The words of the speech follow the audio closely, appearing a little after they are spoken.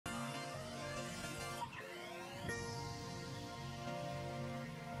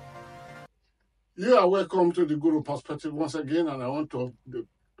You are welcome to the Guru Perspective once again, and I want to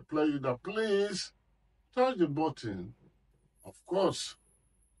play you that please touch the button. Of course,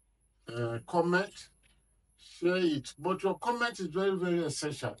 comment, share it, but your comment is very, very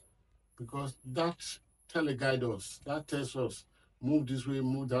essential because that teleguide us, that tells us move this way,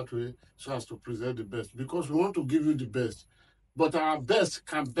 move that way, so as to present the best. Because we want to give you the best, but our best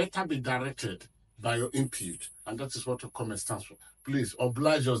can better be directed by your input, and that is what your comment stands for. Please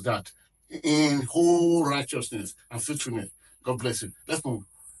oblige us that in whole righteousness and faithfulness. God bless you. Let's move.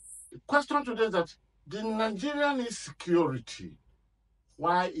 The question today is that the Nigerian insecurity,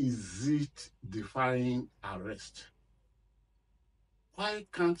 why is it defying arrest? Why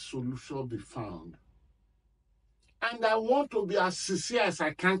can't solution be found? And I want to be as sincere as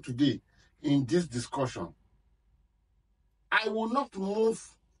I can today in this discussion. I will not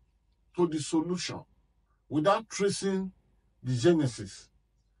move to the solution without tracing the genesis.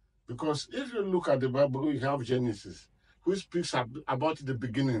 Because if you look at the Bible, you have Genesis, which speaks about the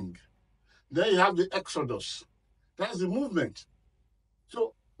beginning. Then you have the Exodus. That's the movement.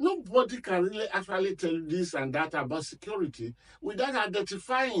 So nobody can really actually tell you this and that about security without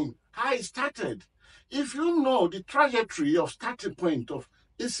identifying how it started. If you know the trajectory of starting point of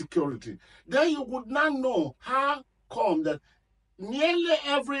insecurity, then you would not know how come that nearly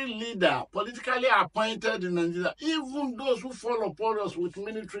every leader politically appointed in Nigeria, even those who fall upon us with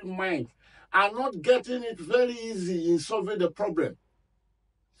military mind, are not getting it very easy in solving the problem.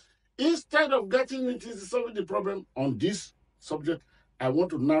 Instead of getting it easy solving the problem on this subject, I want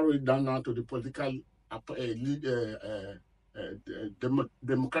to narrow it down now to the political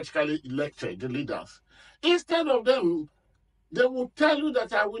democratically elected leaders. Instead of them, they will tell you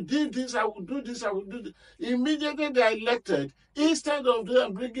that I will do this, I will do this, I will do this. Immediately they are elected, instead of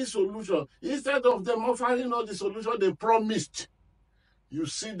them bringing solution, instead of them offering all the solution they promised, you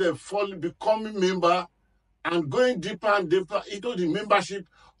see them becoming member and going deeper and deeper into the membership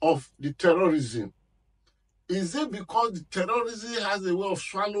of the terrorism. Is it because the terrorism has a way of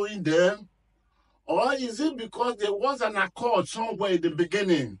swallowing them? Or is it because there was an accord somewhere in the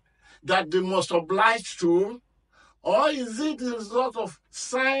beginning that they must oblige to? Or is it the result of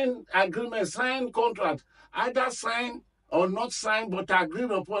signed agreement, signed contract, either signed or not signed, but agreed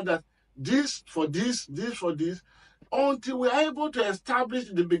upon that this for this, this for this, until we are able to establish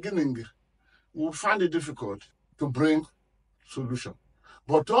the beginning, we'll find it difficult to bring solution.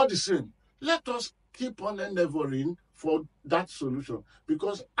 But all the same, let us keep on endeavoring for that solution.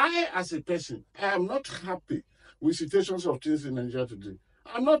 Because I, as a person, I am not happy with situations of things in Nigeria today.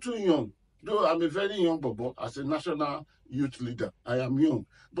 I'm not too young, though I'm a very young bobo as a national youth leader. I am young,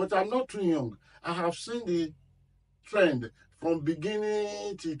 but I'm not too young. I have seen the trend from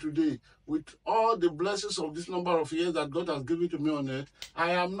beginning to today with all the blessings of this number of years that God has given to me on earth.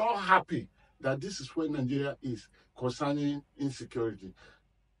 I am not happy that this is where Nigeria is concerning insecurity.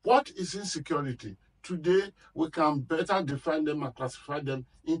 What is insecurity? Today, we can better define them and classify them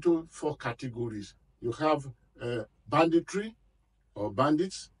into 4 categories. You have banditry or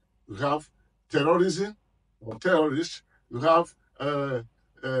bandits. You have terrorism or terrorists. You have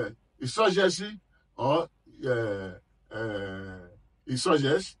insurgency or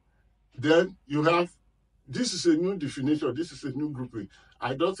insurgents. Then you have, this is a new definition, this is a new grouping.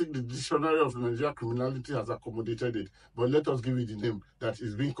 I don't think the dictionary of Nigerian criminality has accommodated it, but let us give it the name that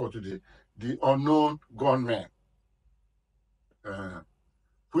is being called today, the unknown gunmen,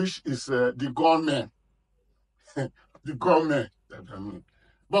 which is the gunmen, the gunmen that I mean.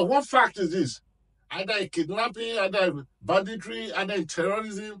 But one fact is this, either in kidnapping, either in banditry, either in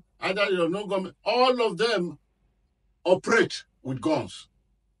terrorism, either you know government, all of them operate with guns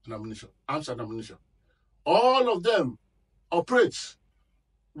and ammunition, arms and ammunition. All of them operate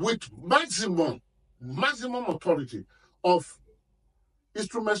with maximum authority of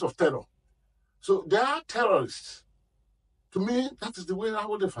instruments of terror. So they are terrorists. To me, that is the way I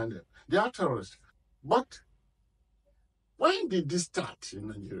would define them. They are terrorists. But when did this start in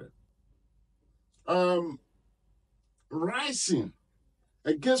Nigeria? Rising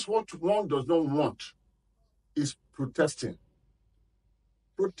against what one does not want is protesting.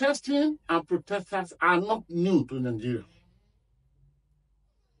 Protesting and protesters are not new to Nigeria.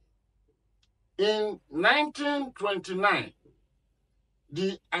 In 1929,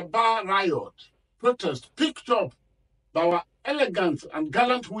 the Aba riot protest picked up by our elegant and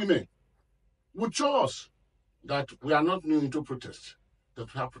gallant women, which show us that we are not new into protest,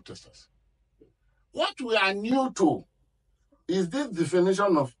 that we have protesters. What we are new to is this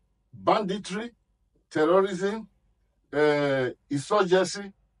definition of banditry, terrorism,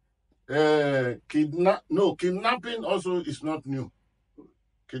 insurgency, kidnapping also is not new.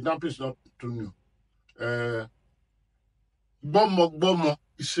 Kidnapping is not too new. Bomo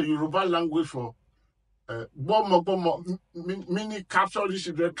is a Yoruba language for Bomo, meaning capturing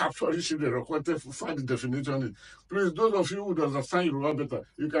children, requested to find the definition. Please, those of you who understand Yoruba better,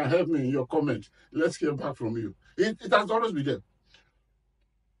 you can help me in your comment. Let's hear back from you. It has always been there.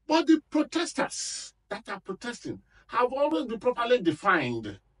 But the protesters that are protesting have always been properly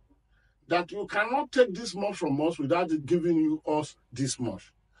defined, that you cannot take this much from us without giving us this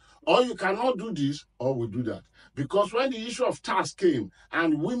much. Or you cannot do this, or we do that. Because when the issue of tax came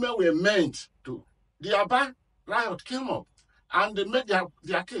and women were meant to, the Aba riot came up and they made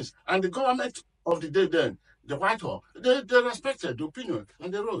their case. And the government of the day then, the Whitehall, they respected the opinion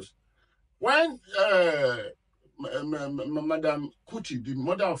and they rose. When Madam Kuti, the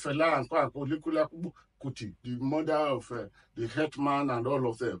mother of Fela and Olikula Kuti, the mother of the Hetman and all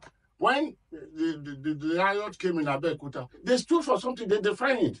of them, when the riot came in Abeokuta, they stood for something, they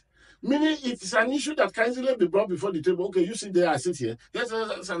defined it. Meaning it is an issue that can easily be brought before the table. Okay, you sit there, I sit here.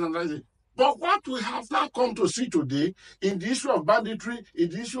 Let's analyze it. But what we have now come to see today in the issue of banditry, in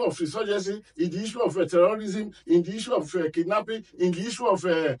the issue of insurgency, in the issue of terrorism, in the issue of kidnapping, in the issue of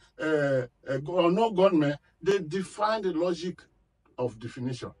no gunmen, they define the logic of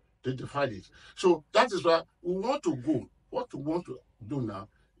definition. They define it. So that is why we want to go. What we want to do now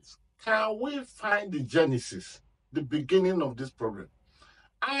is, can we find the genesis, the beginning of this problem?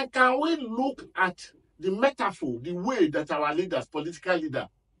 And can we look at the metaphor, the way that our leaders, political leaders,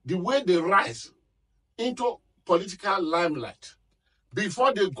 the way they rise into political limelight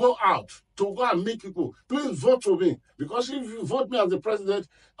before they go out to go and meet people? Please vote for me, because if you vote me as the president,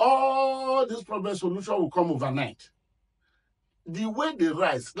 all this problem solution will come overnight. The way they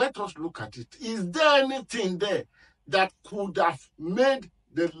rise, let us look at it. Is there anything there that could have made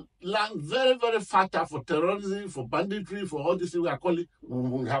the land very, very fertile for terrorism, for banditry, for all this thing we are calling?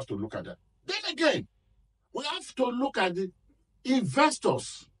 We have to look at that. Then again, we have to look at the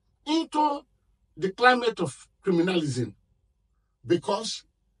investors into the climate of criminalism, because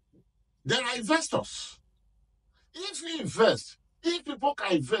there are investors. If you invest, if people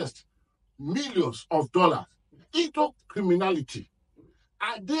can invest millions of dollars into criminality,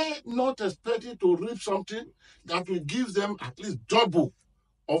 are they not expecting to reap something that will give them at least double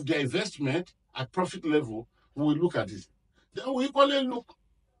of their investment at profit level? We will look at it. Then we equally look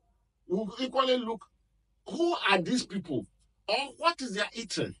who are these people, or what is their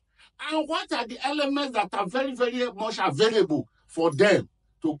eating, and what are the elements that are very, very much available for them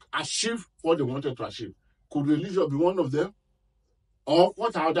to achieve what they wanted to achieve. Could religion be one of them? Or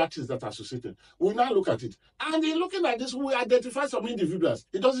what are other things that are associated? We now look at it. And in looking at this, we identify some individuals.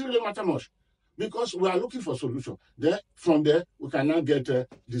 It doesn't really matter much, because we are looking for solution. Then from there, we can now get the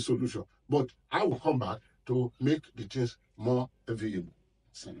solution. But I will come back to make the things more available.